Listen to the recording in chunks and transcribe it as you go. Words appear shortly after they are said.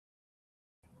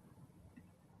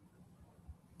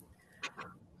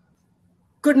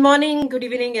Good morning, good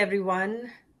evening,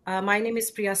 everyone. My name is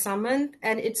Priya Samant,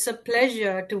 and it's a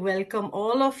pleasure to welcome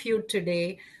all of you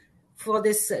today for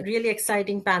this really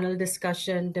exciting panel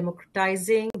discussion,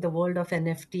 Democratizing the World of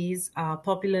NFTs,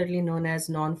 popularly known as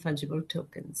non-fungible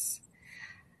tokens.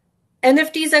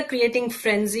 NFTs are creating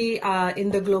frenzy in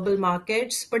the global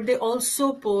markets, but they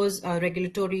also pose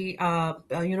regulatory,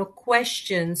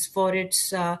 questions for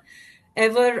its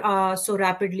ever so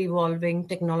rapidly evolving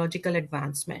technological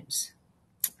advancements.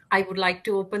 I would like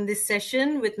to open this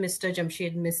session with Mr.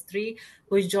 Jamshed Mistry,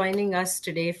 who is joining us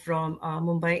today from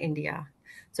Mumbai, India.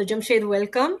 So, Jamshed,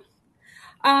 welcome.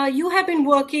 You have been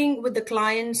working with the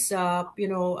clients,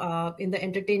 in the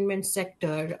entertainment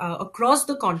sector across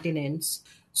the continents.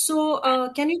 So,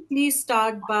 can you please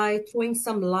start by throwing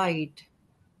some light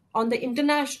on the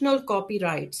international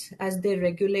copyrights as they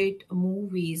regulate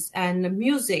movies and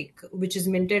music, which is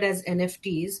minted as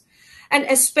NFTs, and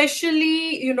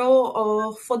especially,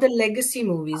 for the legacy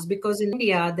movies, because in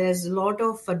India there's a lot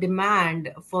of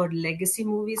demand for legacy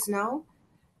movies now.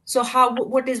 So,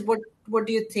 what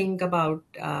do you think about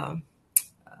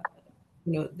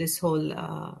this whole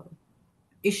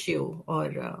issue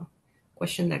or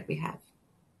question that we have?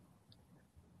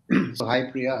 So hi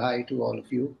Priya, hi to all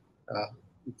of you.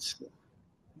 It's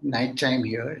nighttime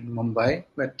here in Mumbai,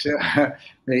 but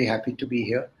very happy to be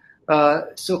here.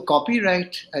 So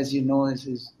copyright, as you know,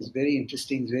 is very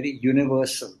interesting, it's very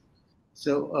universal.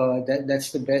 So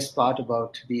that's the best part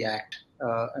about the act.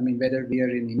 Whether we are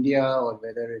in India or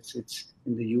whether it's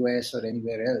in the US or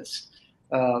anywhere else,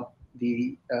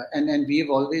 and we've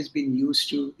always been used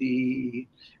to the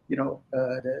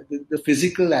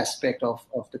physical aspect of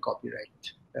the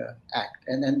copyright act,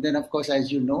 and then of course, as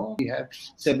you know, we have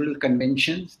several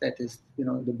conventions. That is,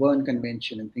 the Berne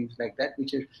Convention and things like that,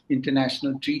 which are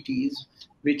international treaties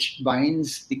which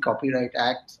binds the Copyright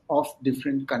Acts of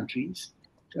different countries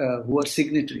who are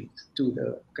signatories to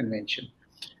the convention.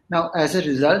 Now, as a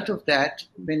result of that,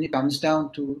 when it comes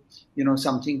down to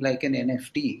something like an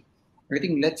NFT, I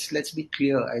think let's be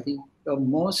clear. I think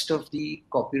most of the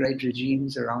copyright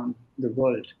regimes around the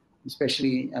world,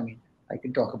 especially, I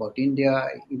can talk about India,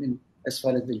 even as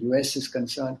far as the US is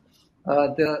concerned.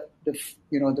 The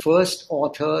first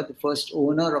author, the first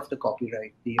owner of the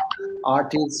copyright, the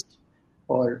artist,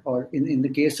 or in the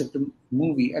case of the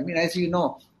movie, as you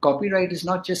know, copyright is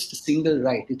not just a single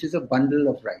right; it is a bundle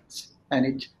of rights, and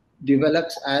it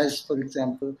develops as, for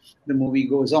example, the movie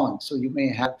goes on. So you may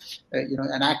have,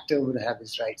 an actor would have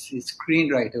his rights, his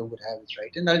screenwriter would have his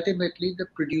right, and ultimately the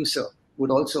producer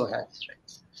would also have his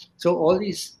rights. So all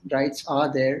these rights are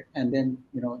there, and then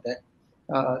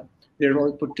they're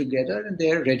all put together and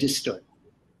they're registered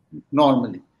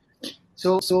normally.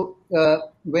 So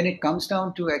when it comes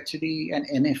down to actually an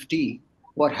NFT,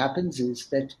 what happens is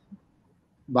that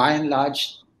by and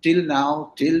large, till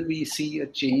now, till we see a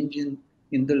change in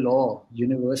the law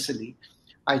universally,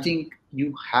 I think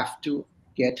you have to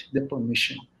get the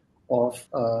permission of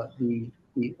the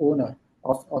owner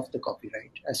of the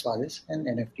copyright as far as an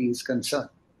NFT is concerned.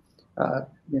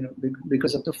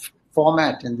 Because of the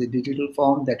format and the digital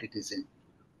form that it is in,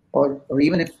 or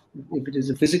even if it is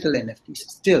a physical NFT,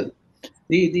 still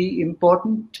the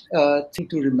important thing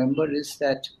to remember is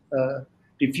that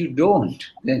if you don't,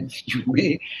 then you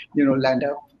may land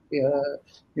up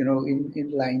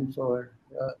in line for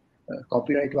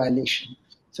copyright violation.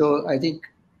 So I think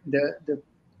the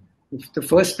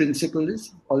first principle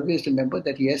is always remember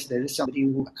that yes, there is somebody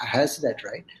who has that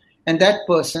right, and that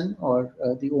person or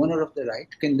the owner of the right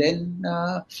can then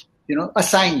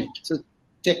assign it. So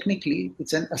technically,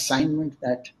 it's an assignment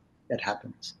that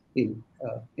happens in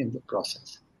the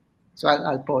process. So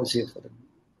I'll pause here for the moment.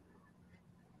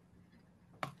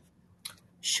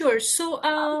 Sure. So,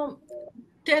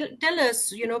 tell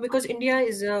us, because India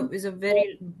is a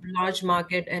very large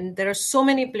market, and there are so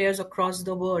many players across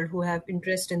the world who have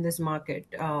interest in this market,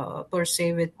 per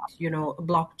se, with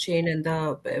blockchain and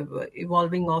the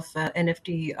evolving of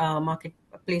NFT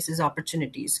marketplaces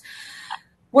opportunities.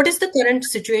 What is the current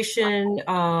situation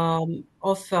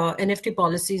of NFT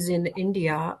policies in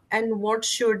India, and what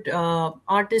should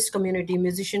artist community,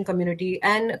 musician community,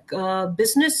 and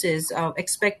businesses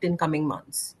expect in coming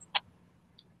months?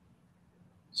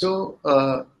 So,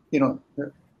 the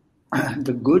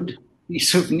good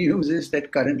piece of news is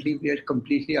that currently we are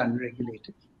completely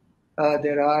unregulated.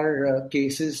 There are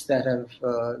cases that have,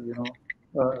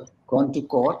 gone to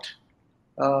court.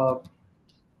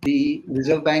 The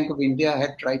Reserve Bank of India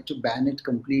had tried to ban it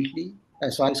completely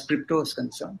as far as crypto is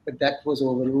concerned, but that was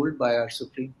overruled by our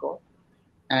Supreme Court.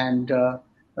 And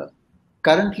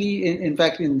currently, in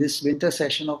fact, in this winter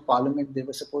session of Parliament, they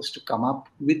were supposed to come up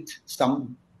with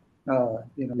some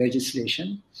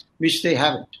legislation, which they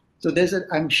haven't. So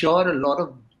I'm sure, a lot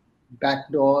of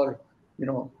backdoor,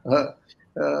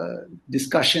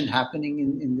 discussion happening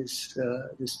in this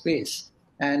space.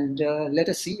 And let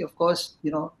us see. Of course,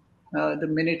 the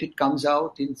minute it comes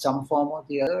out in some form or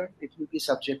the other, it will be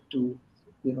subject to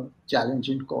challenge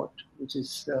in court, which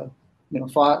is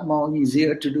far more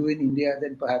easier to do in India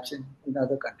than perhaps in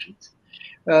other countries.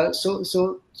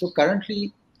 So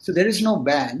currently, so there is no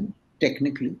ban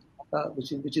technically,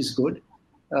 which is good.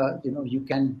 You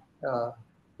can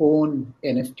own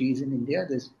NFTs in India.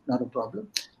 There's not a problem.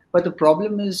 But the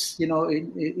problem is,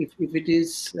 if it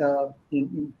is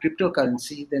in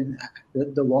cryptocurrency, then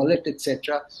the wallet,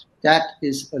 etc., that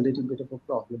is a little bit of a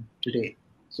problem today.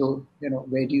 So,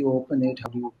 where do you open it? How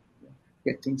do you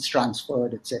get things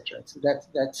transferred, etc.? So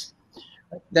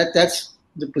that's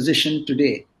the position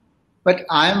today. But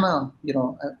I'm a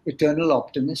eternal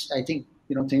optimist. I think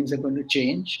things are going to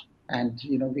change, and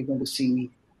we're going to see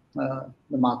the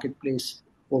marketplace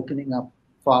opening up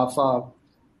far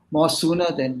more sooner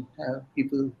than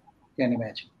people can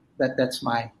imagine. That's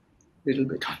my little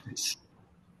bit on this.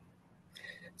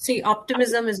 See,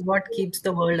 optimism is what keeps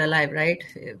the world alive, right?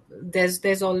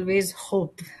 There's always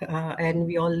hope, and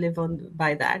we all live on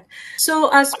by that. So,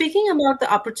 speaking about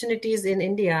the opportunities in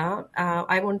India,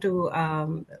 I want to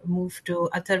move to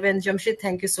Atharva and Jamshed.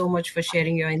 Thank you so much for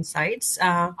sharing your insights.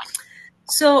 Atharva,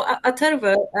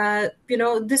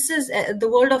 this is the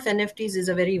world of NFTs is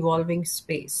a very evolving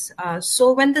space.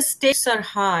 So when the stakes are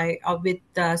high, with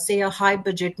say a high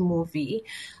budget movie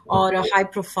or a high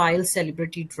profile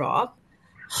celebrity drop,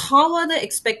 how are the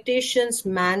expectations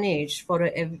managed for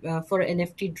an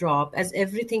NFT drop, as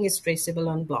everything is traceable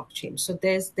on blockchain? So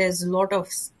there's a lot of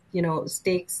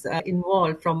stakes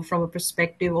involved from a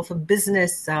perspective of a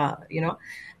business,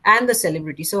 and the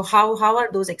celebrity. So how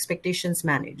are those expectations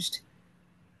managed?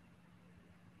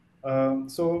 I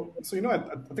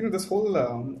think this whole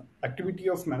activity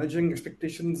of managing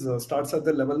expectations starts at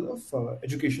the level of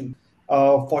education.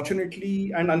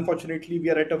 Fortunately and unfortunately,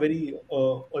 we are at a very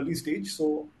early stage.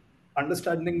 So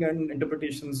understanding and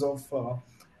interpretations of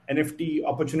NFT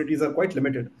opportunities are quite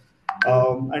limited.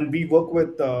 And we work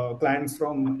with clients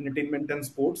from entertainment and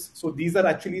sports. So these are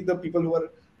actually the people who are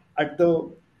at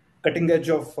the cutting edge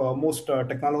of most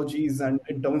technologies. And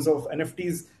in terms of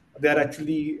NFTs, they are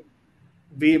actually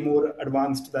way more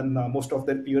advanced than most of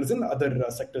their peers in other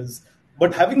sectors.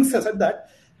 But having said that,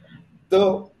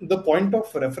 the point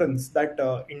of reference that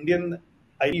Indian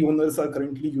IP owners are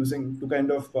currently using to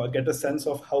kind of get a sense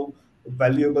of how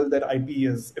valuable their IP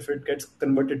is if it gets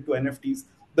converted to NFTs,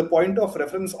 the point of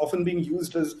reference often being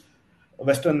used is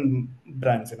Western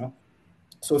brands.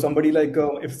 So somebody like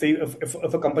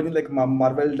if a company like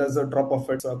Marvel does a drop of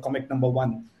its comic number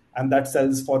one and that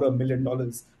sells for $1 million,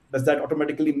 does that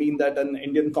automatically mean that an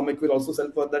Indian comic will also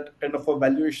sell for that kind of a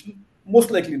valuation?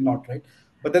 Most likely not, right?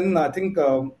 But then I think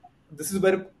this is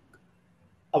where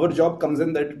our job comes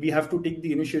in, that we have to take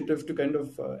the initiative to kind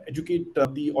of educate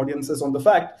the audiences on the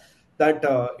fact that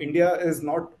India is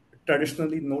not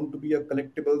traditionally known to be a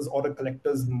collectibles or a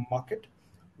collector's market,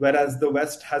 whereas the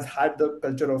West has had the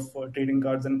culture of trading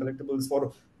cards and collectibles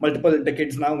for multiple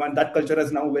decades now, and that culture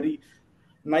has now very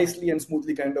nicely and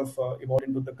smoothly kind of evolved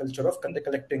into the culture of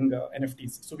collecting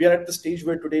NFTs. So we are at the stage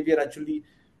where today we are actually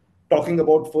talking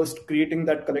about first creating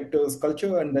that collector's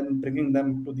culture and then bringing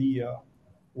them to the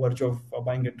verge of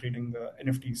buying and trading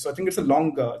NFTs. So I think it's a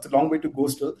long way to go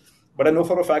still, but I know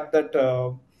for a fact that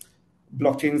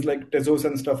blockchains like Tezos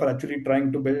and stuff are actually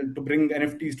trying to bring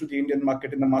NFTs to the Indian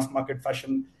market in the mass market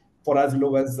fashion for as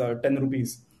low as 10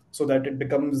 rupees, so that it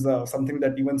becomes something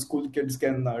that even school kids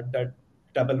can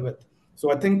dabble with. So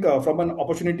I think from an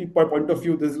opportunity point of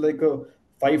view, this is like a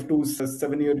 5 to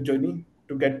 7 year journey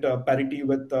to get parity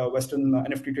with Western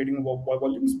NFT trading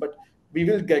volumes, but we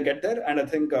will get there. And I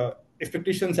think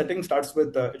expectation setting starts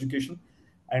with education,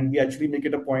 and we actually make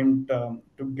it a point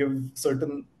to give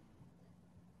certain.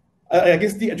 I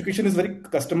guess the education is very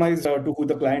customized to who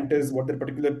the client is, what their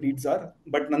particular needs are.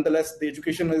 But nonetheless, the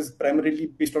education is primarily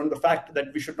based on the fact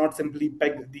that we should not simply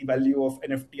peg the value of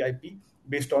NFT IP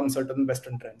based on certain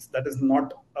Western trends. That is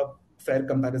not a fair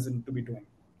comparison to be doing.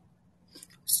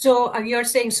 So you're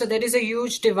saying, so there is a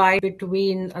huge divide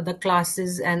between the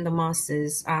classes and the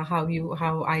masses,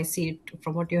 how I see it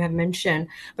from what you have mentioned,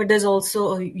 but there's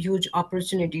also a huge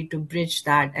opportunity to bridge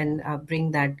that and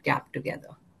bring that gap together.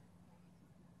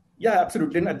 Yeah,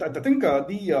 absolutely. And I think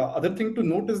the other thing to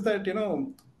note is that,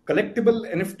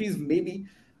 collectible NFTs maybe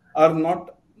are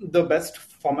not the best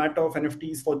format of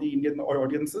NFTs for the Indian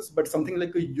audiences, but something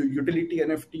like a utility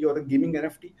NFT or a gaming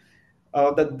NFT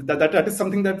that is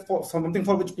something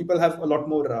for which people have a lot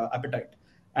more appetite.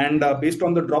 And based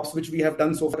on the drops which we have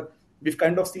done so far, we've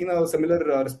kind of seen a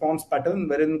similar response pattern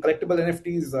wherein collectible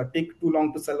NFTs take too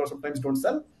long to sell or sometimes don't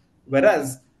sell,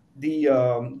 whereas the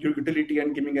utility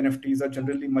and gaming NFTs are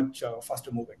generally much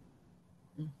faster moving.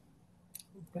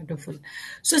 Wonderful.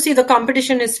 So, see, the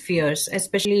competition is fierce,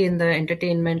 especially in the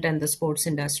entertainment and the sports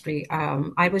industry.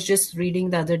 I was just reading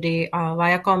the other day,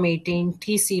 Viacom 18,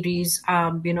 T Series,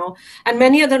 and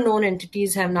many other known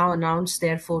entities have now announced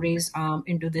their forays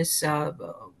into this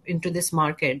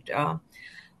market.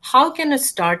 How can a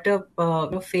startup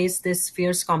face this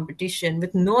fierce competition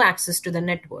with no access to the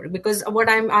network? Because what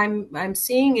I'm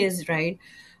seeing is, right,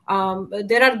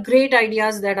 there are great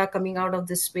ideas that are coming out of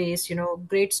this space,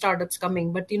 great startups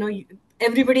coming, but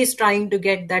everybody is trying to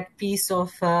get that piece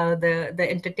of the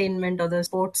entertainment or the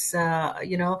sports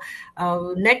network,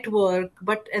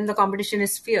 and the competition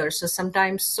is fierce. So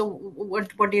sometimes,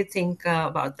 what do you think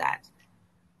about that?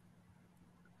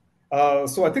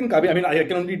 So I think, I mean, I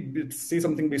can only say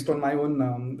something based on my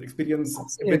own experience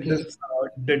with Absolutely. this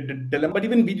dilemma. But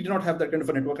even we did not have that kind of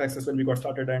a network access when we got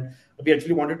started, and we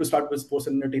actually wanted to start with sports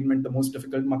and entertainment, the most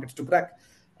difficult markets to crack.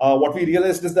 What we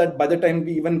realized is that by the time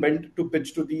we even went to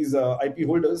pitch to these IP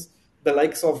holders, the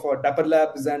likes of Dapper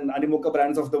Labs and Animoca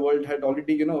brands of the world had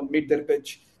already, made their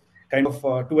pitch kind of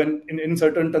in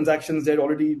certain transactions. They had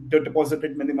already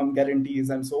deposited minimum guarantees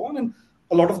and so on, and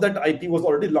a lot of that IP was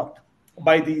already locked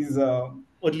by these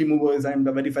early movers and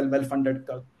very well funded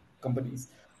companies.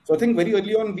 So I think very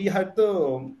early on we had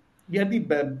the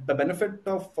benefit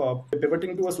of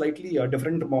pivoting to a slightly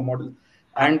different model,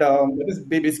 and that is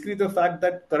basically the fact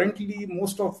that currently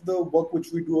most of the work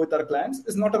which we do with our clients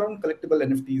is not around collectible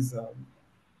NFTs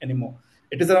anymore.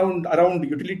 It is around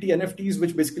utility NFTs,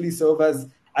 which basically serve as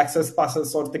access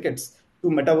passes or tickets to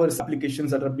metaverse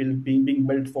applications that are being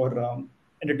built for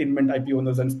entertainment IP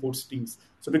owners and sports teams.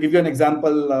 So to give you an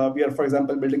example, we are, for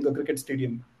example, building a cricket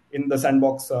stadium in the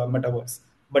Sandbox metaverse.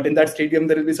 But in that stadium,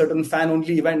 there will be certain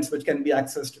fan-only events which can be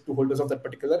accessed to holders of that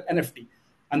particular NFT.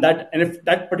 And that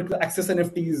particular access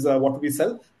NFT is what we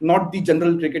sell, not the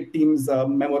general cricket team's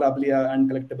memorabilia and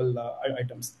collectible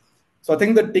items. So I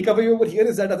think the takeaway over here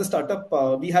is that as a startup,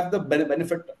 we have the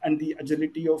benefit and the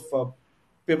agility of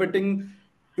pivoting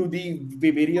to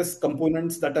the various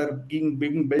components that are being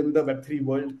built in the Web3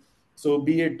 world. So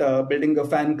be it building a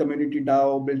fan community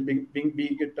DAO, be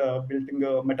it building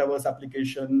a metaverse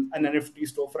application, an NFT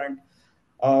storefront.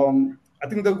 I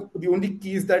think the only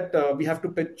key is that we have to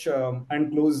pitch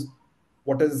and close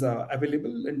what is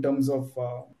available in terms of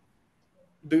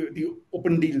the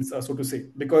open deals, so to say,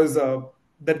 because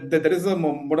there is a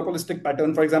monopolistic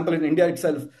pattern. For example, in India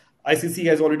itself, ICC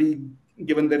has already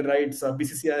given their rights,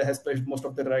 BCCI has pledged most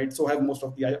of their rights, so have most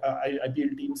of the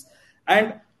IPL teams.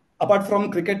 And apart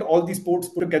from cricket, all these sports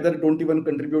put together don't even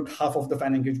contribute half of the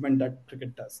fan engagement that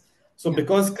cricket does. So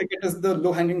because cricket is the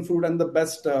low-hanging fruit and the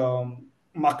best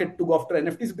market to go after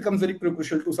NFTs, it becomes very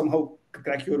crucial to somehow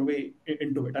crack your way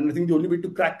into it. And I think the only way to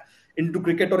crack into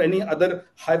cricket or any other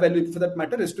high value for that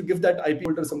matter is to give that IP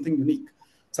holder something unique,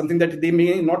 something that they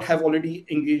may not have already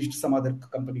engaged some other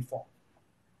company for.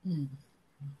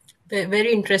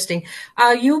 Very interesting.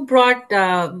 You brought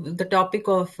the topic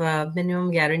of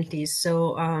minimum guarantees.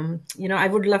 So, I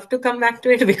would love to come back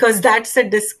to it because that's a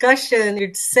discussion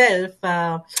itself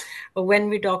when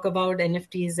we talk about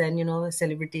NFTs and,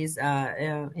 celebrities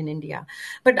in India.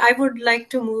 But I would like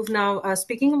to move now.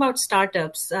 Speaking about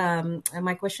startups,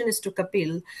 my question is to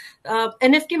Kapil.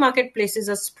 NFT marketplaces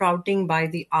are sprouting by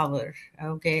the hour,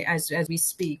 okay, as we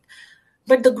speak.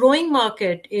 But the growing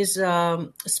market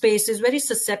space is very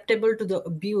susceptible to the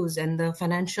abuse and the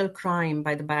financial crime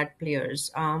by the bad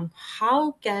players.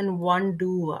 How can one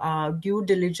do due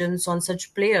diligence on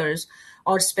such players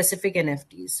or specific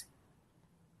NFTs?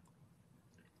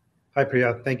 Hi,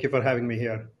 Priya. Thank you for having me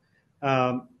here.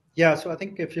 So I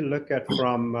think if you look at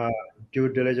from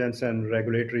due diligence and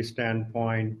regulatory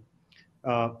standpoint,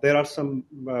 there are some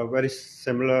very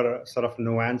similar sort of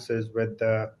nuances with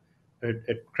the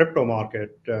crypto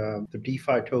market, the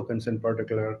DeFi tokens in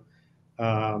particular.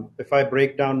 If I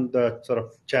break down the sort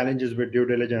of challenges with due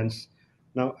diligence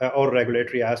now or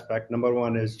regulatory aspect, number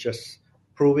one is just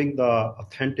proving the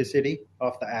authenticity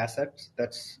of the assets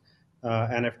that's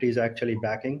NFTs actually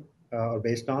backing or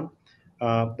based on.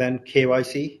 Then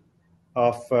KYC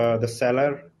of the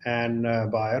seller and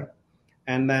buyer,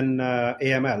 and then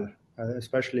AML,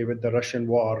 especially with the Russian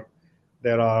war.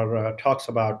 There are talks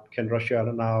about can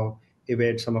Russia now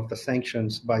evade some of the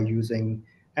sanctions by using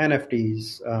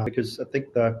NFTs, because I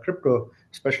think the crypto,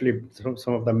 especially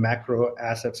some of the macro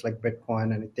assets like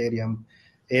Bitcoin and Ethereum,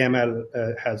 AML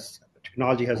has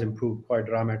technology has improved quite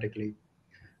dramatically.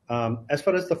 As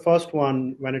far as the first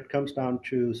one, when it comes down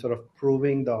to sort of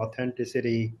proving the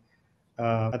authenticity,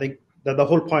 I think that the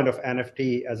whole point of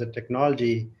NFT as a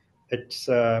technology, it's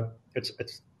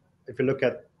if you look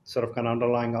at sort of kind of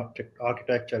underlying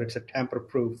architecture, it's a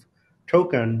tamper-proof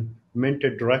token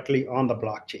minted directly on the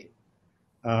blockchain.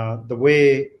 The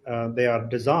way they are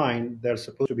designed, they're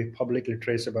supposed to be publicly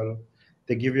traceable.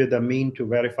 They give you the mean to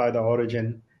verify the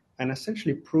origin and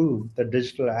essentially prove the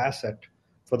digital asset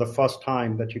for the first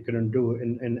time that you couldn't do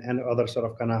in any other sort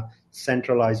of kind of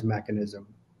centralized mechanism.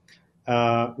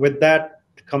 With that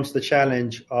comes the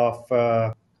challenge of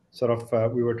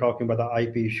we were talking about the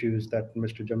IP issues that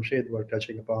Mr. Jamshed were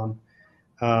touching upon.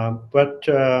 But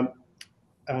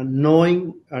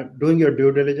doing your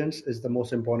due diligence is the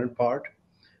most important part.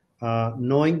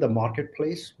 Knowing the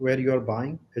marketplace where you're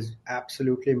buying is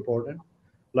absolutely important.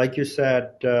 Like you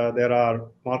said, there are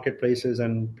marketplaces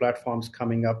and platforms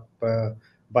coming up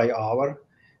by hour.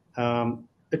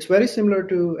 It's very similar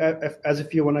to as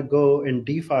if you want to go in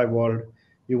DeFi world,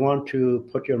 you want to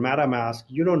put your MetaMask,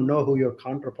 you don't know who your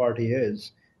counterparty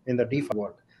is in the DeFi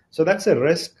world. So that's a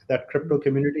risk that crypto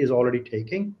community is already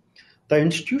taking. The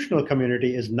institutional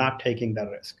community is not taking that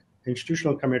risk.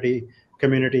 Institutional community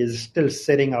is still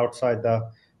sitting outside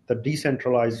the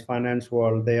decentralized finance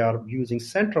world. They are using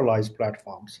centralized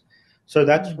platforms. So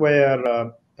that's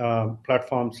where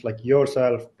platforms like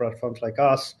yourself, platforms like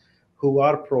us, who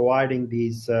are providing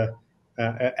these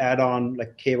add-on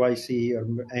like KYC or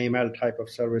AML type of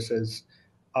services,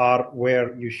 are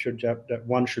where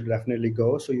one should definitely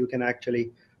go. So you can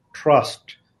actually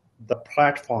trust the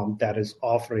platform that is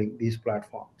offering these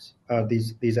platforms,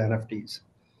 these NFTs.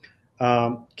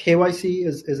 KYC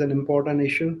is an important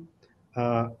issue.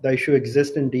 The issue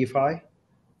exists in DeFi.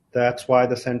 That's why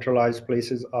the centralized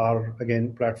places are,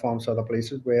 again, platforms are the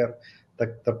places where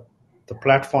the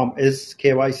platform is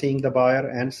KYCing the buyer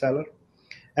and seller.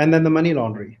 And then the money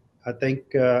laundering. I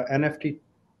think NFT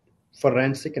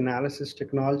forensic analysis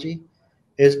technology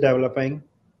is developing.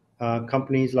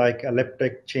 Companies like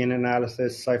Elliptic Chain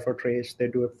Analysis, CipherTrace, they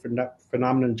do a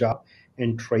phenomenal job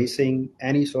in tracing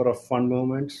any sort of fund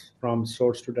movements from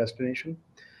source to destination.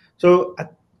 So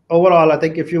overall, I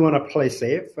think if you want to play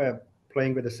safe,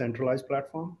 playing with a centralized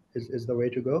platform is the way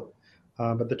to go.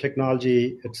 But the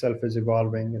technology itself is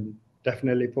evolving and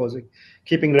definitely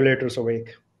keeping regulators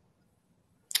awake.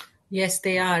 Yes,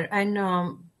 they are. And,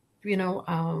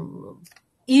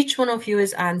 each one of you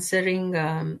is answering,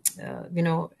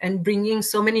 and bringing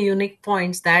so many unique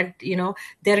points that,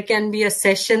 there can be a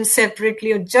session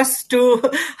separately just to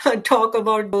talk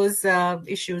about those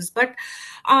issues. But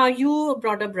you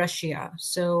brought up Russia.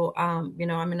 So,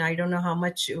 I don't know how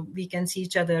much we can see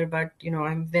each other, but,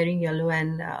 I'm wearing yellow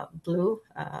and blue.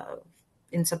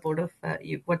 In support of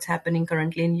what's happening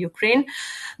currently in Ukraine.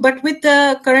 But with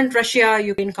the current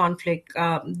Russia-Ukraine conflict,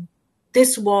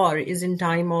 this war is in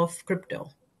time of crypto.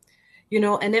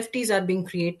 NFTs are being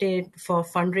created for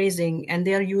fundraising and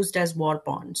they are used as war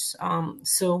bonds.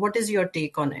 So what is your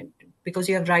take on it? Because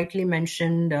you have rightly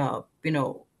mentioned,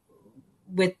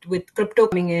 with crypto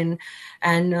coming in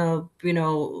and,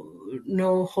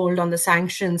 no hold on the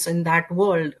sanctions in that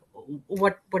world,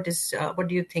 what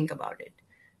do you think about it?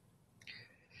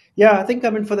 Yeah, I think,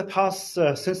 for the past,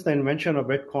 since the invention of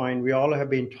Bitcoin, we all have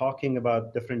been talking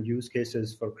about different use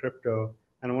cases for crypto.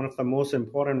 And one of the most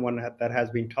important one that has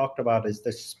been talked about is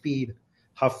the speed,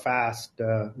 how fast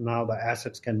now the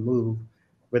assets can move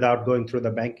without going through the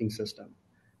banking system.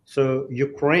 So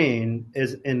Ukraine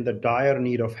is in the dire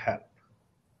need of help.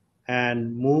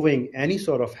 And moving any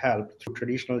sort of help through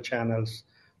traditional channels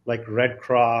like Red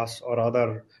Cross or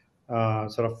other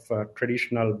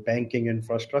traditional banking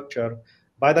infrastructure,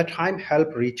 by the time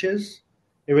help reaches,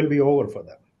 it will be over for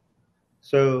them.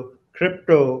 So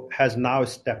crypto has now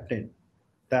stepped in.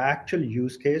 The actual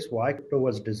use case why crypto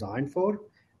was designed for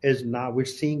is now we're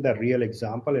seeing the real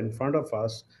example in front of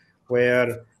us,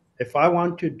 where if I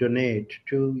want to donate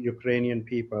to Ukrainian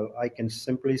people, I can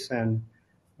simply send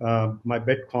my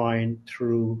Bitcoin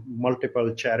through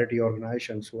multiple charity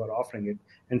organizations who are offering it.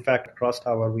 In fact, at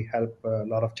CrossTower, we help a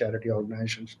lot of charity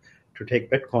organizations to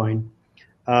take Bitcoin.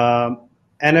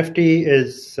 NFT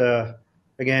is,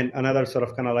 again, another sort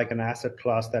of kind of like an asset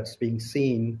class that's being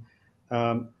seen.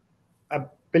 I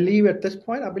believe at this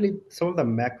point, some of the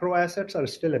macro assets are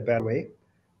still a better way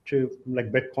to,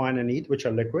 like Bitcoin and ETH, which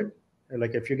are liquid.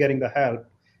 Like if you're getting the help,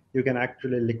 you can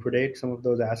actually liquidate some of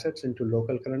those assets into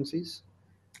local currencies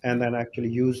and then actually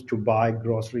use to buy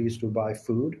groceries, to buy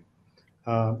food.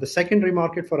 The secondary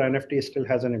market for NFT still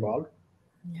hasn't evolved.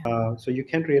 Yeah. So you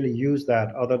can't really use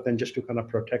that other than just to kind of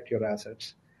protect your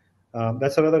assets.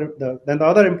 That's another. Then the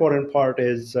other important part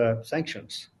is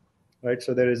sanctions, right?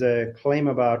 So there is a claim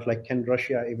about like, can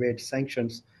Russia evade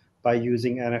sanctions by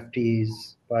using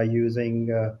NFTs, by using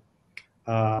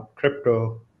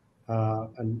crypto,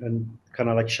 and kind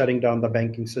of like shutting down the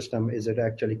banking system? Is it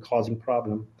actually causing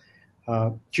problem?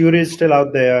 Jury is still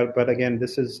out there, but again,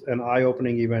 this is an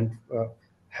eye-opening event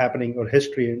happening, or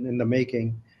history in the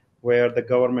making, where the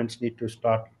governments need to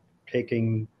start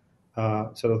taking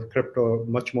sort of crypto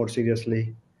much more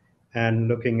seriously and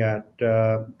looking at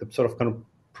the sort of kind of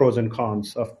pros and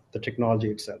cons of the technology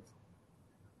itself.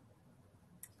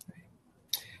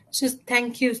 So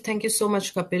thank you so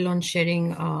much, Kapil, on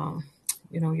sharing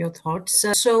your thoughts.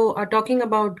 So talking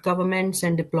about governments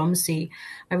and diplomacy,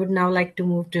 I would now like to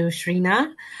move to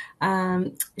Shrina.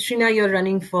 Shrina,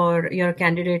 you're a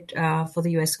candidate for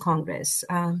the US Congress.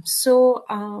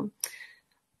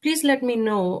 Please let me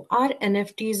know, are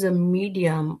NFTs a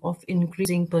medium of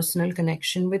increasing personal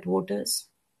connection with voters?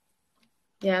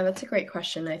 Yeah, that's a great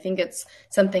question. I think it's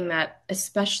something that,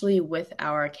 especially with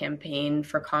our campaign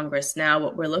for Congress now,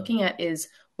 what we're looking at is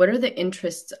what are the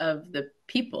interests of the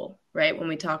people, right? When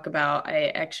we talk about, I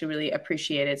actually really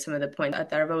appreciated some of the points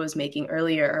Atharva was making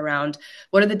earlier around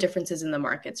what are the differences in the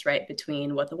markets, right?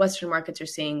 Between what the Western markets are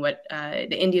seeing, what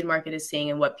the Indian market is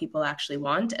seeing, and what people actually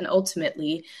want. And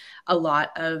ultimately, a lot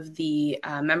of the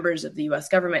members of the US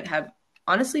government have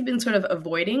honestly been sort of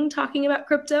avoiding talking about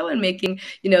crypto and making,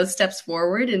 steps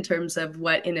forward in terms of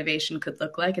what innovation could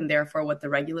look like, and therefore what the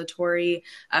regulatory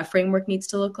framework needs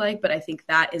to look like. But I think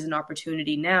that is an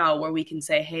opportunity now where we can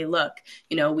say, hey, look,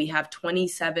 we have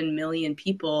 27 million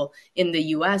people in the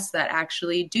US that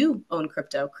actually do own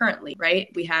crypto currently, right?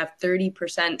 We have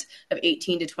 30% of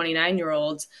 18 to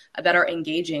 29-year-olds that are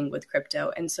engaging with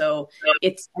crypto. And so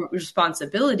it's a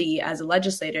responsibility as a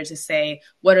legislator to say,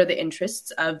 what are the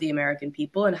interests of the American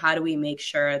people, and how do we make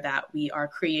sure that we are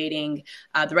creating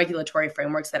the regulatory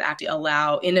frameworks that actually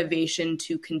allow innovation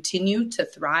to continue to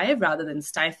thrive rather than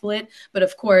stifle it. But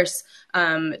of course,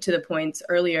 to the points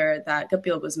earlier that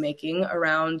Kapil was making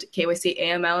around KYC,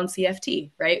 AML, and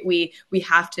CFT, right? We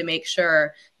have to make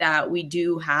sure that we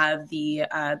do have the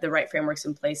right frameworks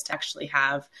in place to actually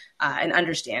have an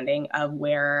understanding of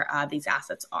where these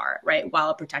assets are, right,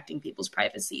 while protecting people's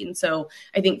privacy. And so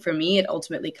I think for me, it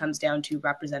ultimately comes down to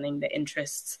representing the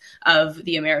interests of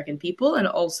the American people, and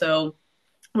also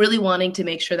really wanting to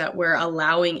make sure that we're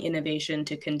allowing innovation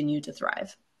to continue to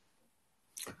thrive.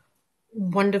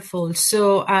 Wonderful.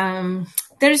 So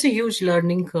there is a huge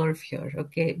learning curve here,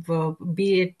 okay? Well,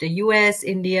 be it the US,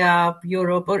 India,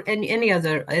 Europe, or any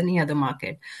other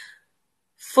market.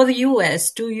 For the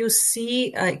US, do you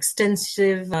see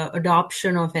extensive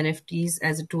adoption of NFTs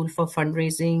as a tool for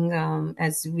fundraising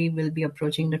as we will be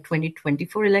approaching the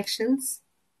 2024 elections?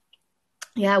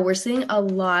 Yeah, we're seeing a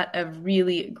lot of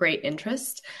really great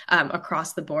interest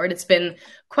across the board. It's been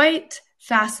quite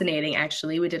fascinating,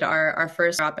 actually. We did our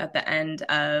first drop at the end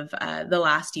of the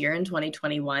last year in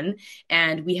 2021,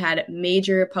 and we had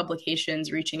major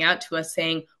publications reaching out to us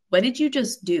saying, what did you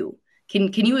just do?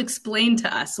 Can you explain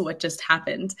to us what just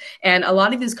happened? And a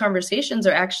lot of these conversations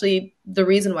are actually the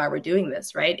reason why we're doing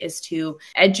this, right? Is to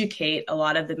educate a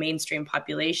lot of the mainstream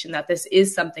population that this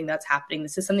is something that's happening.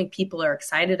 This is something people are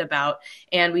excited about.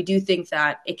 And we do think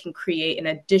that it can create an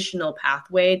additional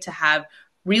pathway to have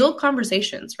real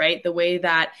conversations, right? The way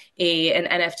that an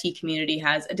NFT community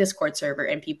has a Discord server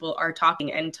and people are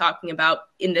talking about,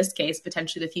 in this case,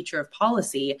 potentially the future of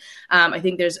policy. I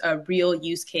think there's a real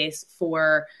use case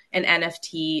for an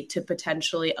NFT to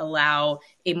potentially allow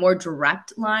a more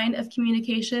direct line of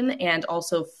communication and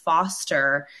also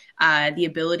foster the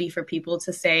ability for people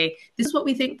to say, this is what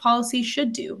we think policy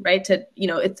should do, right?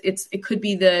 It could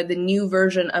be the new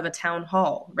version of a town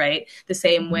hall, right? The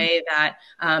same way that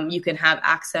you can have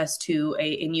access to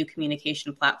a new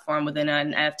communication platform within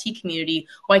an NFT community.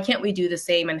 Why can't we do the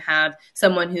same and have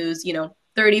someone who's,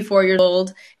 34 years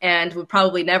old and would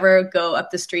probably never go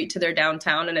up the street to their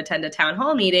downtown and attend a town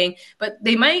hall meeting, but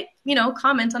they might,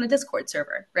 comment on a Discord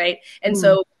server, right? And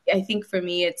so I think for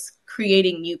me, it's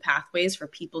creating new pathways for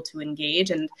people to engage.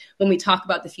 And when we talk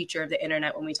about the future of the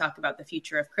internet, when we talk about the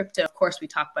future of crypto, of course, we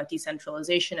talk about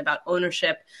decentralization, about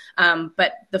ownership,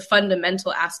 but the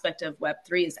fundamental aspect of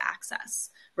Web3 is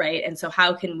access, right? And so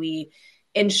how can we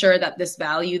ensure that this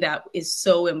value that is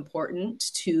so important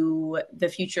to the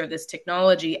future of this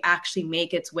technology actually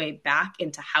make its way back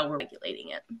into how we're regulating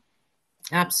it?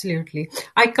 Absolutely.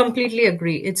 I completely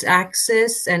agree. It's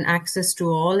access and access to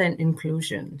all and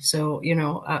inclusion. So,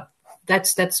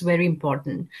 that's very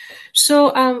important.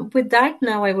 So with that,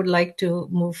 now I would like to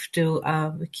move to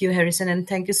QuHarrison, and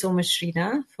thank you so much,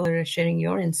 Shrina, for sharing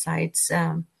your insights.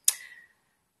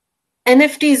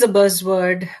 NFT is a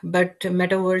buzzword, but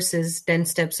metaverse is 10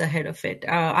 steps ahead of it.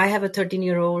 I have a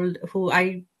 13-year-old who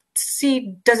I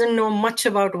see doesn't know much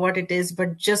about what it is,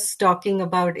 but just talking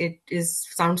about it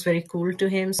sounds very cool to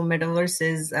him. So metaverse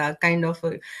is kind of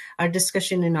a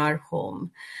discussion in our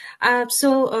home.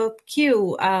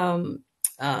 Q,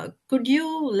 could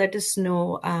you let us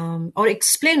know, or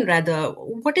explain rather,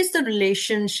 what is the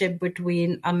relationship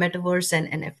between a metaverse and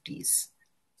NFTs?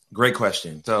 Great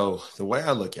question. So the way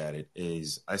I look at it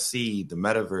is I see the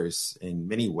metaverse in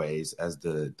many ways as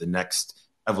the next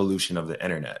evolution of the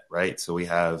internet, right? So we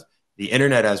have the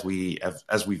internet as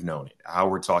we've known it, how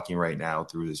we're talking right now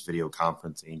through this video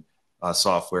conferencing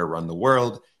software run the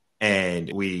world. And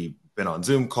we've been on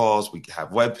Zoom calls, we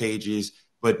have web pages,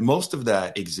 but most of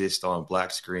that exists on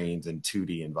black screens and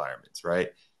 2D environments, right?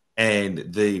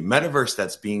 And the metaverse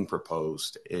that's being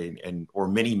proposed, or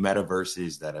many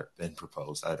metaverses that have been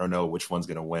proposed, I don't know which one's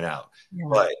going to win out,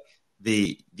 but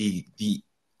the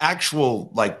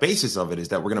actual basis of it is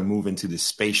that we're going to move into the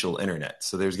spatial internet.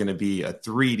 So there's going to be a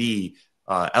 3D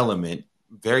element,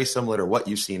 very similar to what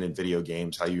you've seen in video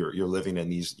games, how you're living in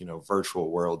these virtual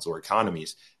worlds or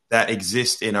economies that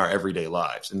exist in our everyday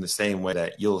lives. In the same way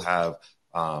that you'll have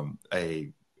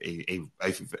a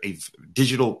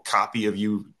digital copy of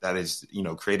you that is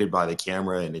created by the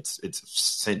camera, and it's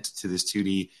sent to this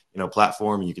 2D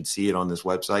platform. You can see it on this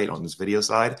website, on this video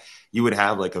side. You would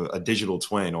have like a digital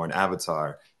twin or an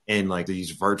avatar in like these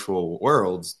virtual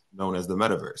worlds known as the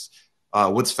metaverse.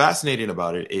 What's fascinating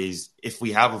about it is if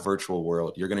we have a virtual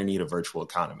world, you're going to need a virtual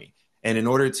economy. And in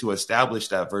order to establish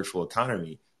that virtual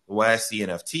economy, the way I see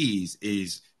NFTs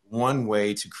is one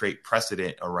way to create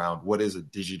precedent around what is a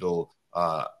digital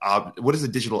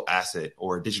asset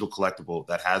or a digital collectible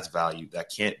that has value,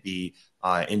 that can't be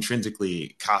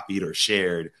intrinsically copied or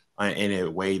shared in a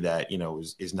way that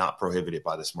is not prohibited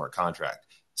by the smart contract.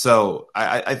 So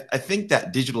I think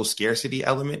that digital scarcity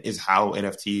element is how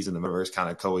NFTs and the metaverse kind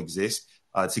of coexist.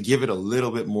 To give it a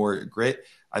little bit more grit,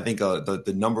 I think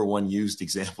the number one used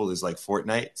example is like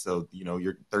Fortnite. So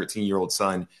your 13-year-old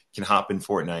son can hop in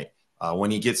Fortnite.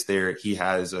 When he gets there, he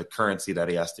has a currency that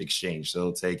he has to exchange. So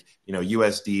he'll take,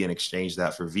 USD and exchange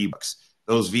that for V-Bucks.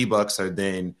 Those V-Bucks are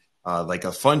then like a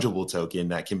fungible token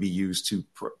that can be used to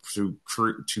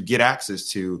get access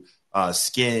to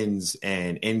skins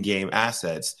and in-game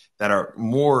assets that are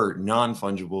more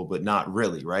non-fungible, but not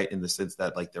really, right? In the sense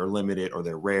that like they're limited or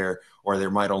they're rare, or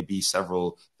there might only be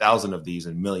several thousand of these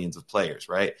and millions of players,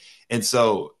 right? And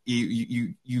so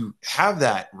you have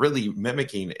that really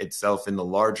mimicking itself in the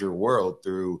larger world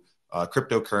through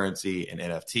cryptocurrency and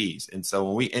NFTs. And so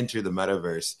when we enter the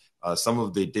metaverse, some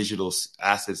of the digital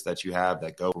assets that you have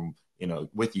that go from,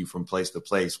 with you from place to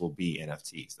place will be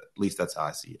NFTs. At least that's how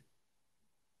I see it.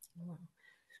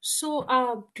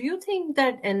 So, do you think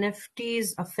that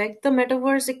NFTs affect the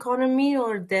metaverse economy,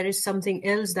 or there is something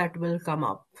else that will come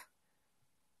up?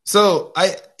 So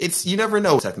you never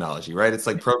know technology, right? It's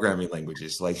like programming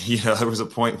languages. Like, there was a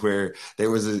point where there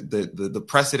was the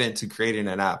precedent to creating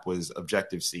an app was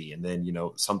Objective-C, and then,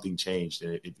 something changed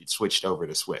and it switched over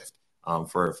to Swift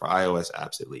for iOS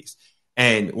apps, at least.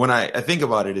 And when I think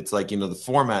about it, it's like, the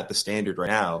format, the standard right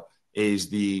now is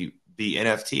the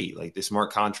NFT, like the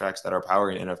smart contracts that are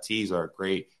powering NFTs are a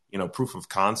great, proof of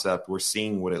concept. We're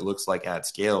seeing what it looks like at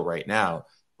scale right now.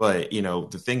 But,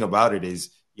 the thing about it is,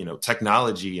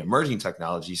 emerging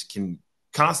technologies can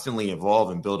constantly evolve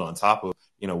and build on top of,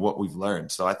 what we've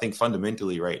learned. So I think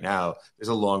fundamentally right now, there's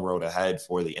a long road ahead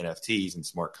for the NFTs and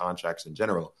smart contracts in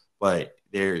general. But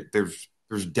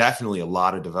there's definitely a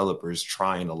lot of developers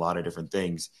trying a lot of different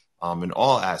things in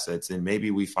all assets. And maybe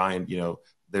we find,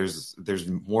 there's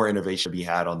more innovation to be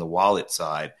had on the wallet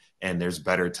side, and there's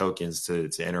better tokens to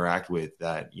interact with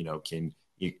that, can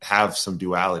have some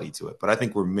duality to it. But I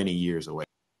think we're many years away.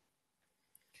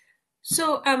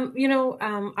 So, I'm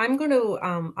going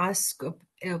to ask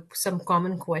some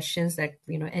common questions that,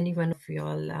 any one of you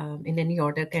all in any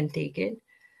order can take it.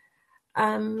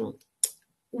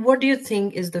 What do you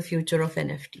think is the future of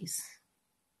NFTs?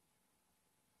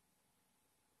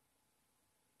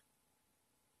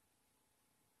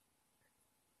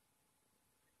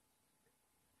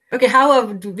 Okay, how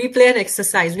we play an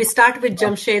exercise? We start with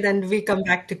Jamshed and we come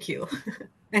back to Q,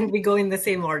 and we go in the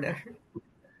same order.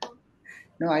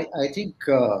 No, I think,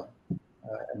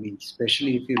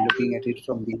 especially if you're looking at it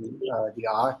from the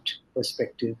art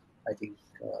perspective, I think,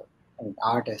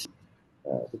 art as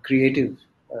the creative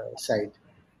side.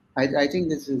 I think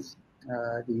this is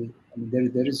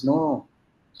there is no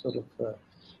sort of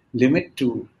limit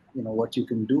to what you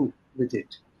can do with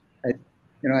it. I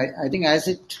think as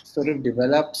it sort of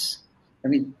develops,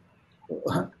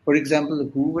 for example,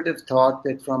 who would have thought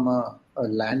that from a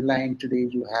landline today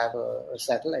you have a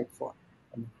satellite phone?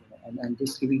 And I'm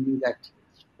just giving you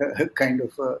that kind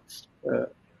of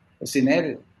a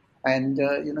scenario. And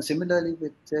similarly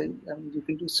with you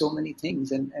can do so many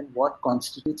things, and what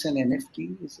constitutes an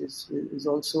NFT is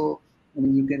also,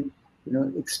 you can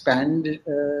expand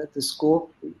the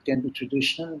scope. It can be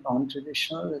traditional,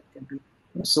 non-traditional. It can be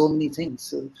so many things.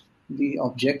 So the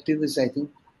objective is, I think,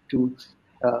 to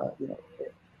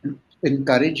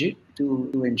encourage it,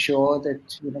 to ensure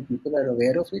that people are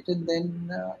aware of it, and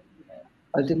then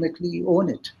ultimately own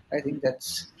it. I think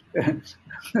that's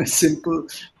a simple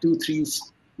 2-3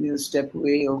 step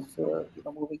way of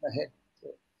moving ahead. So.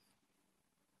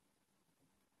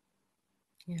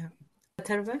 Yeah,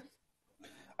 Atharva?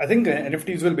 I think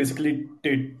NFTs will basically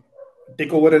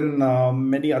take over in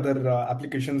many other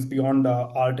applications beyond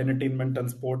art, entertainment,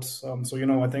 and sports. I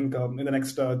think in the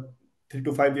next 3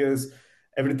 to 5 years,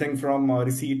 everything from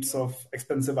receipts of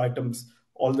expensive items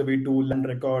all the way to land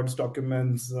records,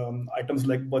 documents, items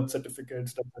like birth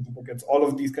certificates, death certificates, all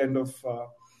of these kind of,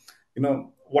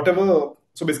 whatever.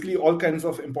 So basically, all kinds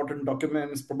of important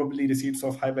documents, probably receipts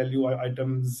of high value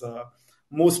items,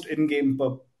 most in-game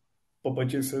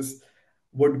purchases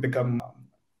would become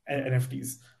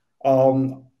NFTs.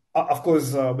 Of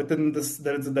course, within this,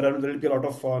 there will be a lot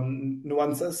of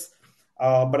nuances.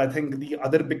 But I think the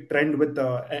other big trend with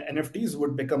NFTs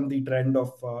would become the trend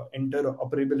of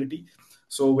interoperability.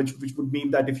 So, which would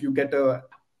mean that if you get an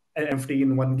NFT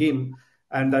in one game,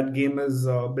 and that game is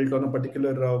built on a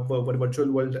particular virtual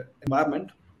world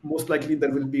environment, most likely there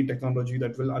will be technology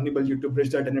that will enable you to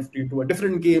bridge that NFT to a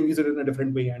different game, use it in a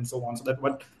different way, and so on. So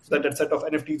that set of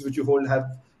NFTs which you hold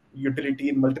have utility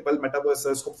in multiple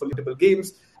metaverses, hopefully multiple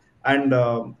games, and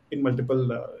in multiple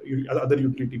other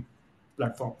utility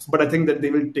platforms. But I think that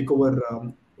they will take over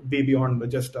way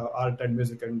beyond just art and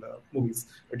music and movies.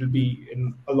 It will be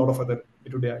in a lot of other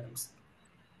day-to-day items.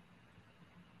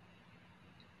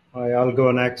 I'll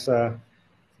go next.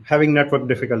 Having network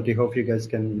difficulty. Hope you guys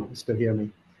can still hear me.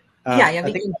 Yeah,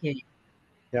 we can hear you.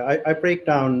 Yeah, I break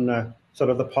down sort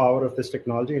of the power of this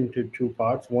technology into two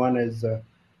parts. One is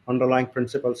underlying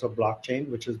principles of blockchain,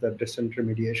 which is the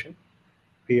disintermediation,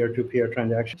 peer-to-peer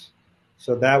transactions.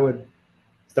 So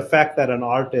the fact that an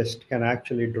artist can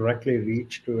actually directly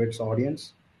reach to its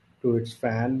audience, to its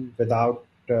fan, without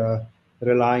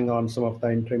relying on some of the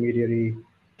intermediary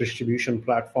distribution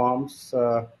platforms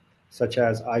such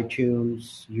as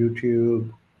iTunes,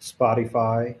 YouTube,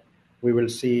 Spotify. We will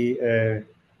see a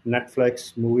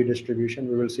Netflix movie distribution.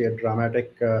 We will see a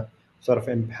dramatic sort of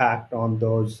impact on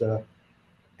those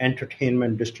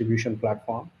entertainment distribution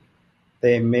platforms.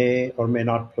 They may or may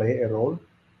not play a role.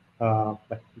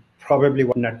 But probably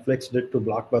what Netflix did to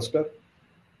Blockbuster,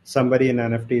 somebody in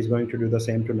NFT is going to do the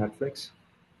same to Netflix,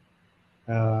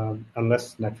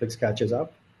 unless Netflix catches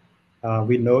up.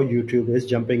 We know YouTube is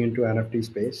jumping into NFT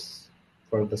space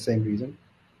for the same reason.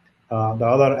 The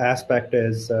other aspect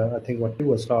is, I think what you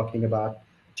was talking about,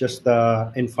 just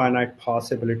the infinite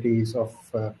possibilities of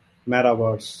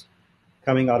metaverse.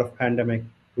 Coming out of pandemic,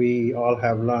 we all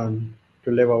have learned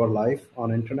to live our life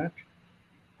on internet.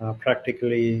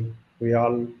 Practically, we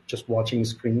all just watching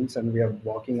screens, and we are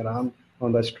walking around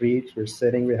on the streets. We're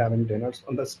sitting, we're having dinners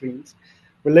on the screens.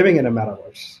 We're living in a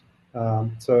metaverse.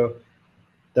 So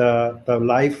the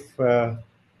life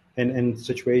in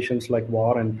situations like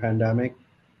war and pandemic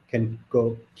can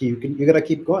go. You gotta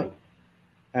keep going,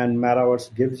 and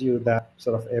metaverse gives you that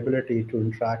sort of ability to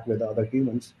interact with other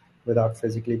humans without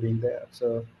physically being there.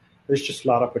 So there's just a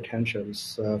lot of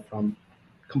potentials from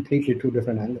completely two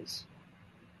different angles.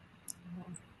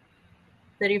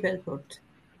 Very well put.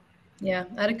 Yeah,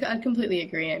 I'd completely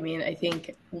agree. I mean, I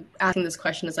think asking this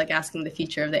question is like asking the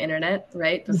future of the internet,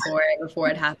 right? Before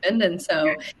it happened. And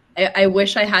so I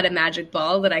wish I had a magic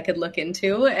ball that I could look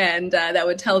into and that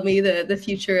would tell me the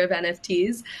future of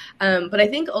NFTs. But I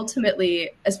think ultimately,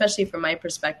 especially from my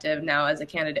perspective now as a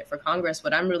candidate for Congress,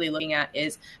 what I'm really looking at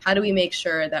is how do we make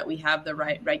sure that we have the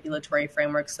right regulatory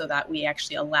framework so that we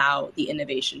actually allow the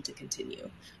innovation to continue,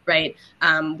 right?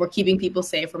 We're keeping people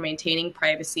safe. We're maintaining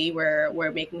privacy.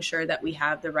 We're making sure that we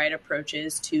have the right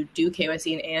approaches to do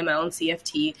KYC and AML and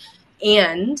CFT.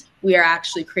 And we are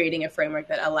actually creating a framework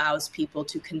that allows people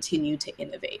to continue to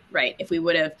innovate, right? If we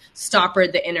would have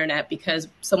stoppered the internet because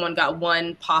someone got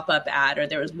one pop-up ad or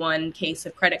there was one case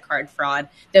of credit card fraud,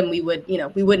 then we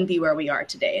wouldn't be where we are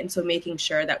today. And so making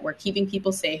sure that we're keeping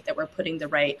people safe, that we're putting the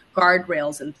right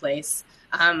guardrails in place,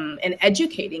 and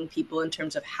educating people in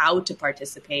terms of how to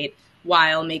participate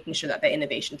while making sure that the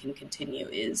innovation can continue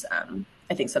is,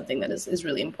 I think, something that is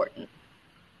really important.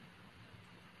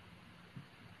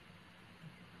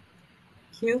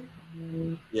 Hugh?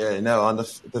 Yeah, no, on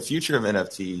the future of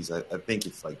NFTs, I think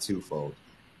it's like twofold.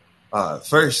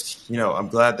 First, I'm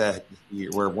glad that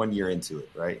we're 1 year into it,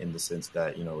 right? In the sense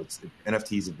that,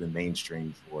 NFTs have been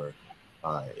mainstream for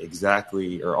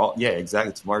exactly.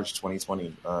 It's March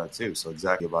 2022, so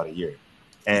exactly about a year.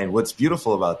 And what's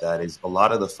beautiful about that is a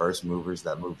lot of the first movers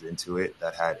that moved into it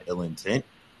that had ill intent,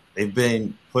 they've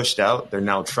been pushed out. They're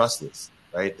now trustless,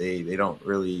 right? They don't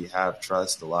really have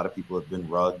trust. A lot of people have been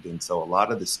rugged, and so a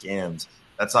lot of the scams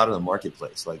that's out of the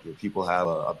marketplace. Like if people have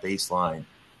a baseline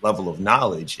level of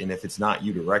knowledge, and if it's not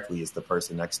you directly, it's the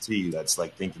person next to you that's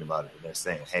like thinking about it, and they're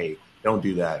saying, "Hey, don't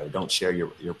do that," or "Don't share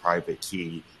your private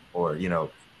key," or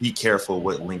be careful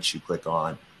what links you click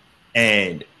on.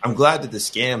 And I'm glad that the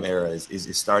scam era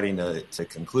is starting to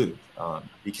conclude,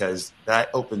 because that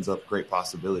opens up great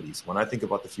possibilities. When I think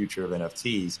about the future of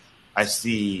NFTs, I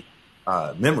see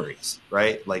memories,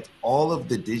 right? Like all of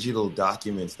the digital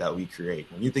documents that we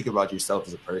create. When you think about yourself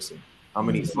as a person, how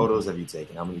many photos have you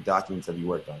taken? How many documents have you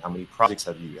worked on? How many projects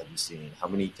have you seen? How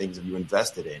many things have you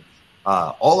invested in?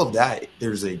 All of that,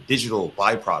 there's a digital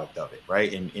byproduct of it,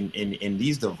 right? And in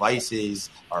these devices,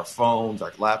 our phones,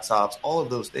 our laptops, all of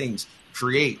those things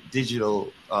create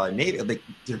digital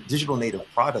digital native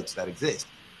products that exist.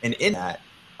 And in that,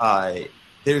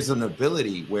 there's an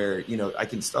ability where I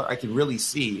can really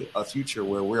see a future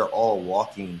where we're all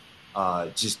walking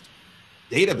just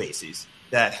databases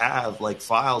that have like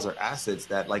files or assets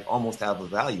that like almost have a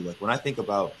value. Like when I think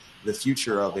about the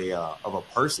future of a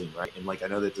person, right? And like I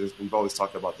know that we've always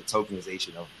talked about the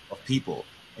tokenization of people,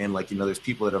 and like there's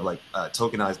people that have like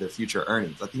tokenized their future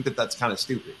earnings. I think that that's kind of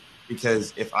stupid,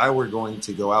 because if I were going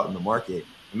to go out in the market,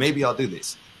 and maybe I'll do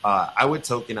this, I would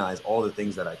tokenize all the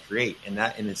things that I create, and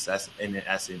that in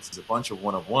essence is a bunch of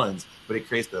one of ones, but it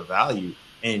creates the value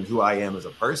in who I am as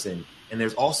a person. And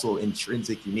there's also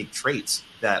intrinsic unique traits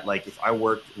that, like, if I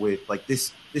worked with like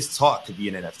this talk could be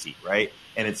an NFT, right?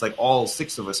 And it's like all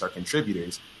 6 of us are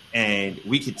contributors, and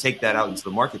we could take that out into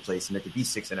the marketplace, and there could be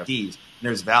 6 NFTs, and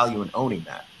there's value in owning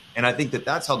that. And I think that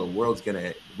that's how the world's going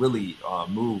to really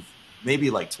move, maybe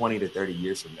like 20 to 30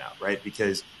 years from now, right?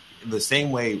 Because in the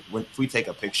same way, if we take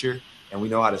a picture and we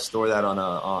know how to store that on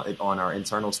our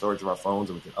internal storage of our phones,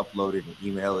 and we can upload it and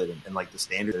email it, and like the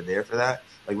standards are there for that.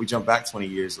 Like we jump back 20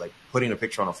 years, like putting a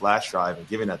picture on a flash drive and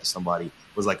giving that to somebody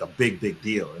was like a big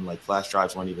deal. And like flash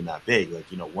drives weren't even that big. Like,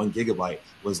 1 gigabyte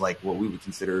was like what we would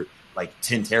consider like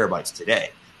 10 terabytes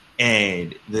today.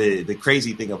 And the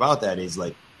crazy thing about that is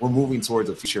like we're moving towards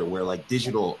a future where like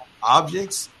digital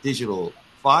objects, digital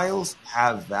files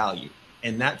have value.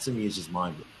 And that to me is just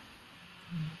mind blowing.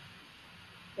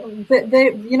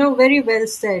 Very well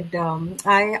said.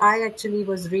 I actually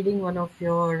was reading one of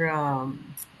your,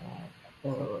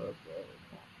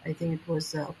 I think it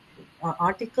was a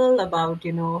article about,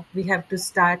 we have to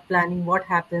start planning what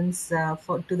happens to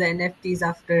the NFTs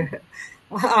after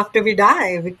after we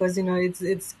die, because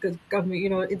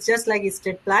it's just like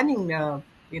estate planning.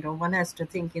 One has to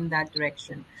think in that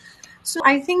direction. So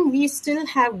I think we still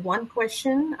have one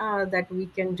question that we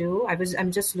can do.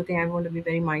 I'm just looking. I want to be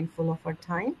very mindful of our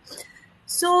time.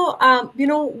 So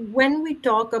when we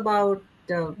talk about,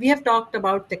 we have talked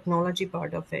about technology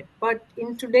part of it, but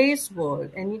in today's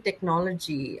world, any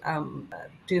technology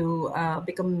to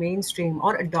become mainstream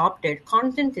or adopted,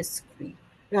 content is free,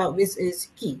 is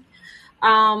key.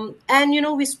 And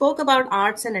we spoke about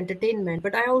arts and entertainment,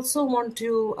 but I also want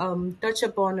to touch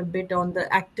upon a bit on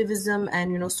the activism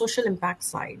and social impact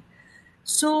side.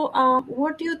 So,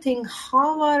 what do you think?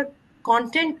 How are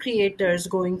content creators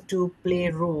going to play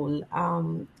a role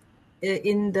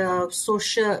in the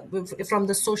from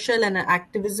the social and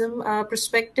activism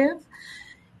perspective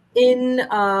in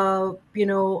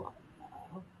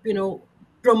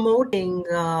promoting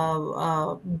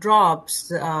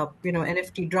drops,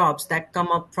 NFT drops that come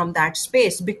up from that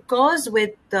space? Because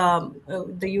with the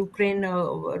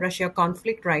Ukraine-Russia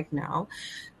conflict right now,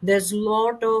 there's a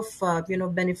lot of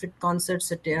benefit concerts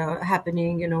that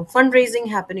happening, fundraising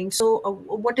happening. So,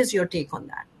 what is your take on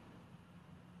that?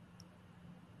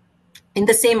 In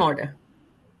the same order.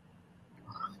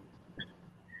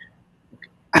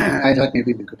 I thought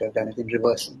maybe we could have done it in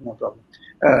reverse. No problem.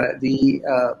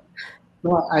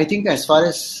 No, I think as far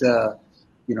as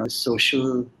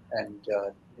social and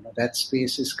that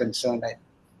space is concerned,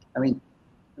 I mean,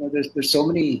 there's so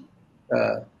many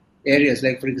areas.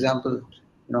 Like for example,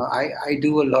 I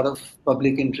do a lot of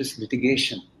public interest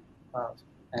litigation,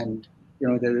 and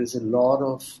there is a lot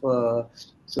of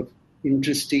sort of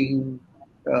interesting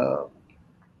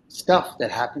stuff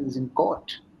that happens in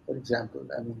court. For example,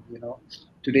 I mean,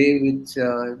 today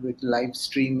with live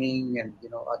streaming and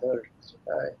other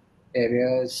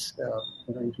areas,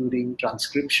 including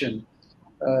transcription,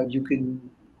 you can,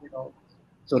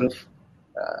 sort of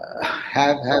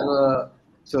have a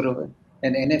sort of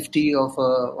an NFT of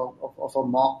a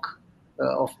mock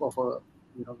of a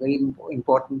very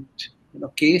important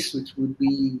case, which would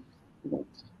be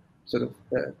sort of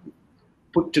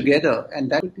put together, and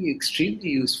that would be extremely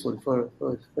useful for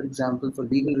example, for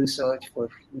legal research, for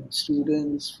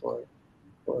students, for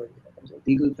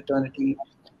legal fraternity,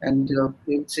 and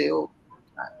they would say, "Oh,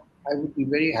 I would be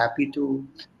very happy to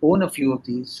own a few of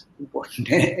these important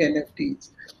NFTs."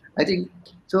 I think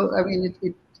so. I mean,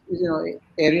 it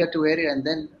area to area, and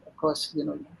then of course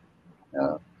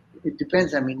it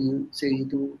depends. I mean, you say you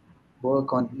do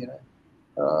work on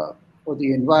for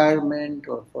the environment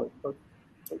or for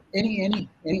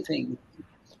anything.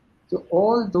 So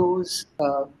all those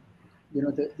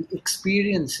the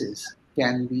experiences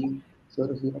can be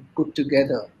sort of put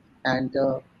together, and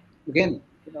again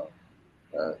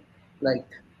uh, like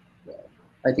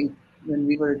I think when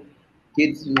we were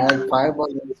kids, you had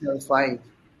Fireball and 5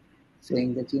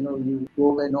 saying that you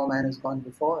go where no man has gone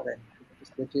before, and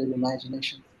just let your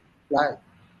imagination fly.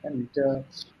 And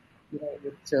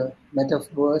with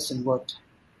metaverse and what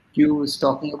Q was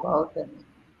talking about, and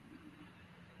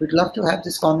we'd love to have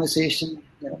this conversation,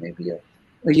 maybe a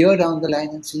year down the line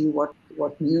and see what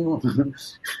new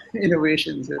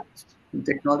innovations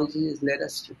technology has led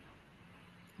us to.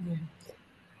 Yeah.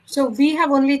 So we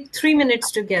have only 3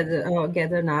 minutes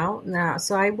together now.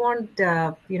 So I want,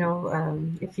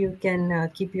 if you can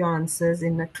keep your answers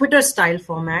in a Twitter style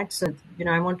format. So,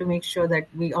 I want to make sure that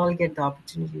we all get the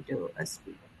opportunity to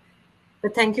speak.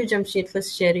 But thank you, Jamshed, for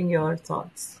sharing your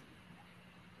thoughts.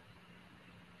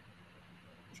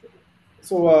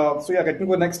 So yeah, getting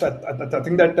to the next, I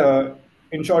think that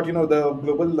in short, the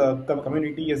global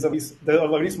community is a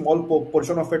very small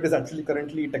portion of it is actually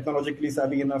currently technologically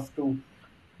savvy enough to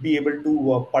be able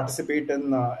to participate in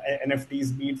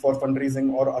NFTs, be it for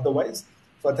fundraising or otherwise.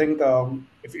 So I think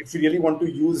if you really want to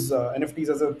use NFTs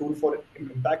as a tool for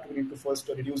impact, we need to first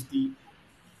reduce the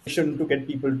friction to get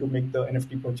people to make the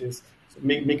NFT purchase. So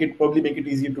make it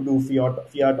easier to do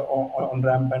fiat on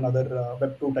ramp and other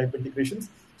Web2 type integrations,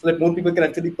 so that more people can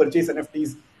actually purchase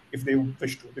NFTs if they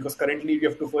wish to. Because currently you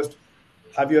have to first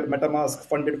have your MetaMask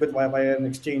funded with via an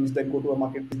exchange, then go to a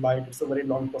marketplace, buy it. It's a very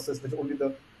long process, which only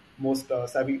the most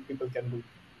savvy people can do.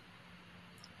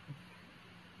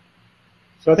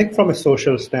 So I think from a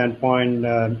social standpoint,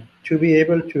 to be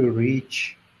able to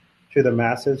reach to the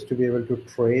masses, to be able to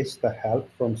trace the help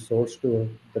from source to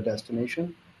the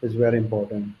destination is very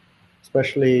important,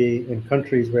 especially in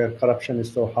countries where corruption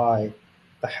is so high.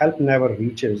 The help never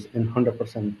reaches in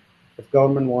 100%. If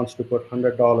government wants to put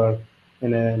 $100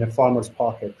 in a farmer's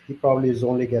pocket, he probably is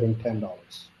only getting $10.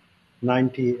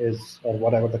 90 is, or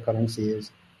whatever the currency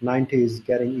is, 90 is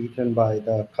getting eaten by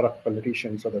the corrupt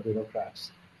politicians or the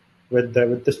bureaucrats. With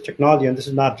this technology, and this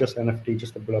is not just NFT,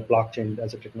 just the blockchain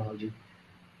as a technology,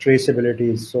 traceability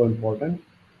is so important.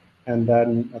 And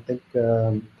then I think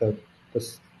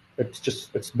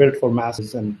it's built for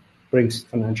masses and brings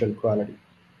financial equality.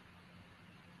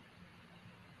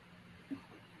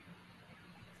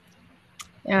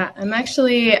 Yeah,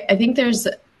 I think there's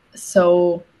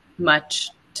so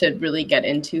much to really get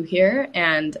into here.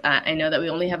 And I know that we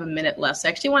only have a minute left. So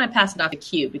I actually want to pass it off to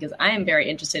Q, because I am very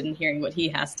interested in hearing what he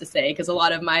has to say, because a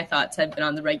lot of my thoughts have been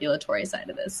on the regulatory side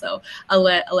of this. So I'll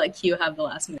let Q have the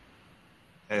last minute.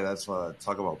 Hey, that's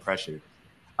talk about pressure.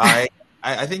 I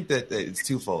think that it's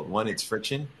twofold. One, it's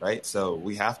friction, right? So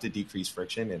we have to decrease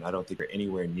friction, and I don't think we're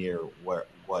anywhere near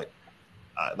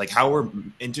how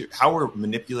we're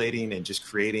manipulating and just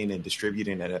creating and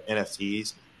distributing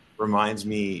NFTs reminds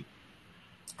me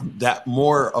that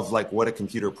more of like what a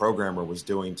computer programmer was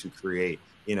doing to create,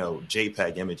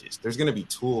 JPEG images. There's going to be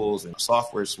tools and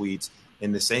software suites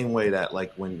in the same way that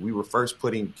like when we were first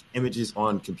putting images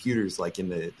on computers, like in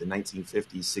the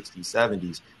 1950s, 60s,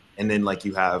 70s, and then like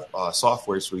you have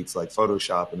software suites like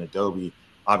Photoshop and Adobe.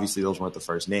 Obviously, those weren't the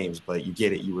first names, but you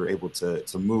get it. You were able to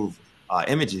move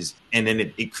images, and then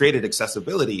it created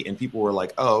accessibility, and people were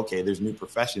like, "Oh, okay, there's new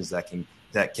professions that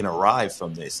can arrive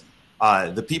from this."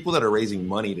 The people that are raising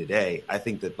money today, I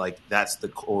think that like that's the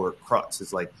core crux.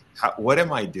 Is like, what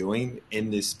am I doing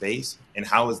in this space, and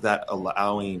how is that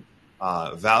allowing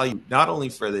value not only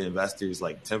for the investors,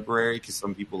 like temporary, because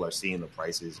some people are seeing the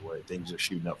prices where things are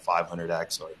shooting up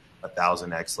 500x or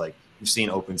 1,000x. Like we've seen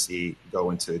OpenSea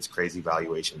go into its crazy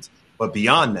valuations, but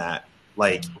beyond that,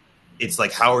 like it's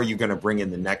like, how are you going to bring in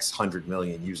the next 100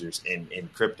 million users in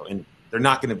crypto? And they're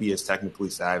not going to be as technically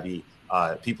savvy.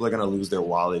 People are going to lose their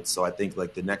wallets. So I think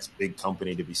like the next big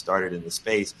company to be started in the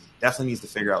space definitely needs to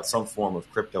figure out some form of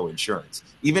crypto insurance,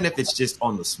 even if it's just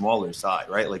on the smaller side,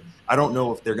 right? Like, I don't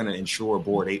know if they're going to insure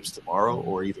Bored Apes tomorrow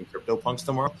or even CryptoPunks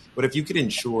tomorrow, but if you could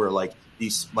insure like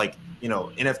these, like, you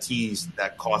know, NFTs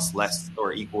that cost less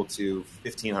or equal to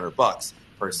 $1,500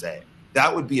 per se,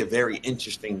 that would be a very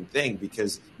interesting thing,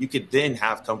 because you could then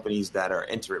have companies that are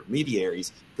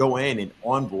intermediaries go in and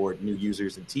onboard new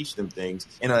users and teach them things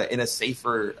in a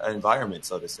safer environment,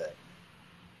 so to say.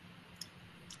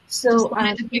 So I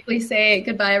have to quickly say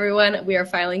goodbye, everyone. We are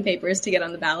filing papers to get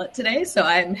on the ballot today, so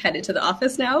I'm headed to the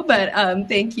office now. But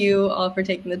thank you all for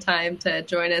taking the time to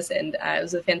join us, and it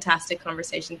was a fantastic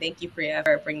conversation. Thank you, Priya,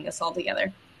 for bringing us all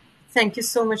together. Thank you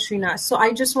so much, Shrina. So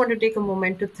I just want to take a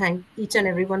moment to thank each and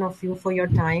every one of you for your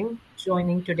time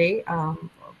joining today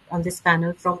on this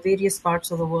panel from various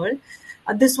parts of the world.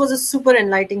 This was a super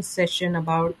enlightening session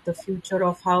about the future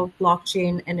of how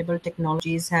blockchain-enabled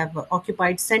technologies have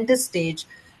occupied center stage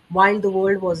while the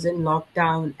world was in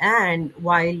lockdown and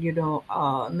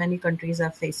while many countries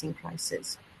are facing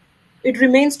crisis. It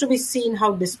remains to be seen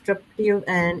how disruptive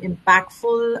and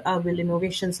impactful will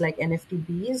innovations like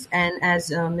NFTs. And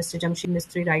as Mr. Jamshed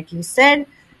Mistry rightly said,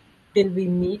 till we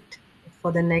meet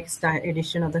for the next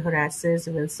edition of the Horasis,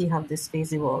 we'll see how this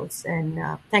space evolves. And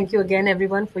thank you again,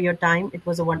 everyone, for your time. It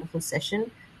was a wonderful session.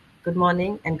 Good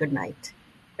morning and good night.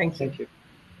 Thank you. Thank you.